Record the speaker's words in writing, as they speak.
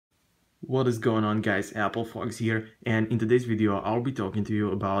What is going on, guys? Apple Fox here, and in today's video I'll be talking to you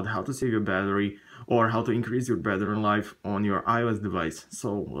about how to save your battery or how to increase your battery life on your iOS device.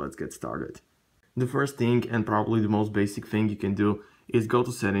 So let's get started. The first thing, and probably the most basic thing you can do, is go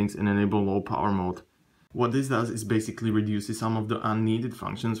to settings and enable low power mode. What this does is basically reduces some of the unneeded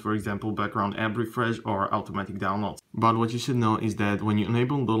functions, for example background app refresh or automatic downloads. But what you should know is that when you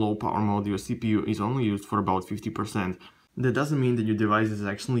enable the low power mode, your CPU is only used for about 50%. That doesn't mean that your device is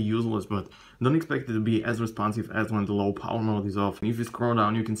actually useless, but don't expect it to be as responsive as when the low power mode is off. If you scroll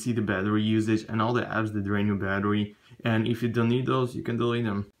down, you can see the battery usage and all the apps that drain your battery, and if you don't need those, you can delete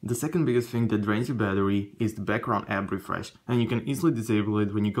them. The second biggest thing that drains your battery is the background app refresh, and you can easily disable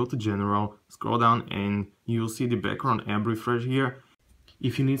it when you go to General, scroll down, and you'll see the background app refresh here.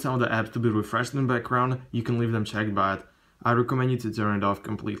 If you need some of the apps to be refreshed in the background, you can leave them checked, but I recommend you to turn it off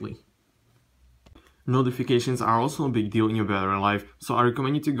completely. Notifications are also a big deal in your battery life, so I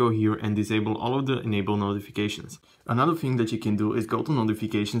recommend you to go here and disable all of the enable notifications. Another thing that you can do is go to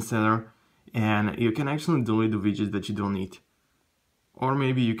Notification Center, and you can actually delete the widgets that you don't need. Or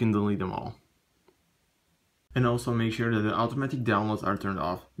maybe you can delete them all. And also make sure that the automatic downloads are turned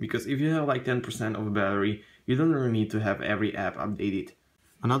off, because if you have like 10% of a battery, you don't really need to have every app updated.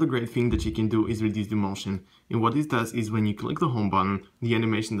 Another great thing that you can do is reduce the motion, and what this does is when you click the home button, the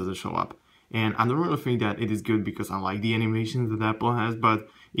animation doesn't show up. And I don't really think that it is good because I like the animations that Apple has, but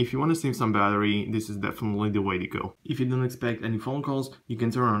if you want to save some battery, this is definitely the way to go. If you don't expect any phone calls, you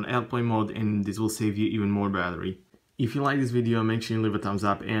can turn on airplane mode and this will save you even more battery. If you like this video, make sure you leave a thumbs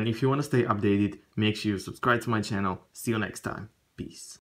up, and if you want to stay updated, make sure you subscribe to my channel. See you next time. Peace.